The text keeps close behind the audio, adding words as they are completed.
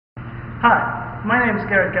Hi, my name is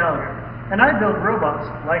Garrett Gallagher, and I build robots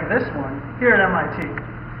like this one here at MIT.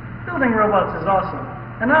 Building robots is awesome,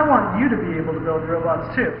 and I want you to be able to build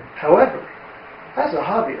robots too. However, as a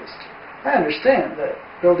hobbyist, I understand that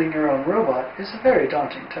building your own robot is a very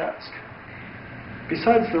daunting task.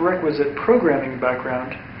 Besides the requisite programming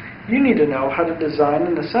background, you need to know how to design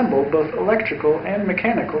and assemble both electrical and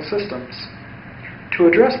mechanical systems. To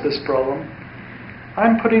address this problem,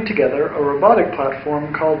 I'm putting together a robotic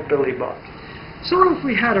platform called Bilibot. So if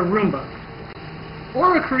we had a Roomba,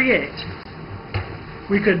 or a Create,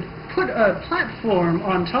 we could put a platform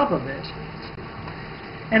on top of it,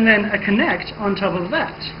 and then a Kinect on top of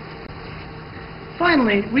that.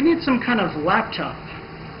 Finally, we need some kind of laptop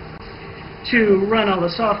to run all the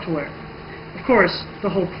software. Of course, the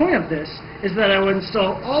whole point of this is that I would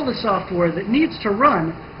install all the software that needs to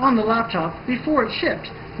run on the laptop before it's shipped,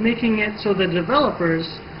 making it so the developers,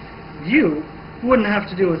 you, wouldn't have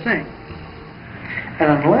to do a thing.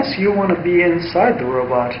 And unless you want to be inside the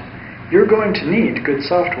robot, you're going to need good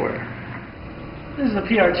software. This is the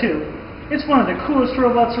PR2. It's one of the coolest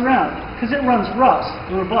robots around, because it runs ROS,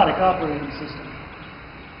 the robotic operating system.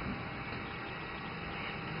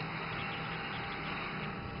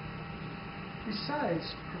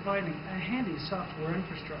 Besides providing a handy software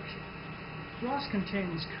infrastructure, ROS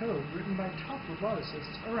contains code written by top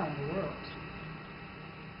roboticists around the world.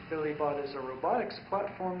 Bilibot is a robotics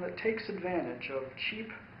platform that takes advantage of cheap,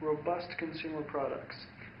 robust consumer products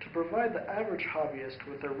to provide the average hobbyist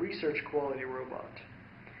with a research-quality robot.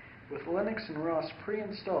 With Linux and ROS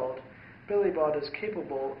pre-installed, Bilibot is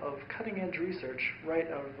capable of cutting-edge research right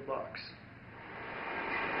out of the box.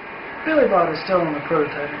 Bilibot is still in the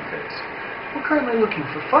prototyping phase. We're currently looking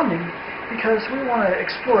for funding because we want to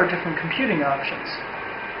explore different computing options.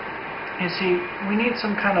 You see, we need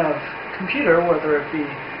some kind of computer, whether it be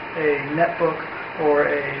a netbook or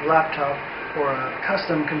a laptop or a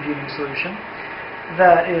custom computing solution,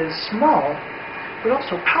 that is small but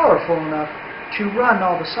also powerful enough to run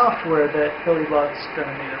all the software that Bilibot's going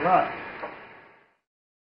to need to run.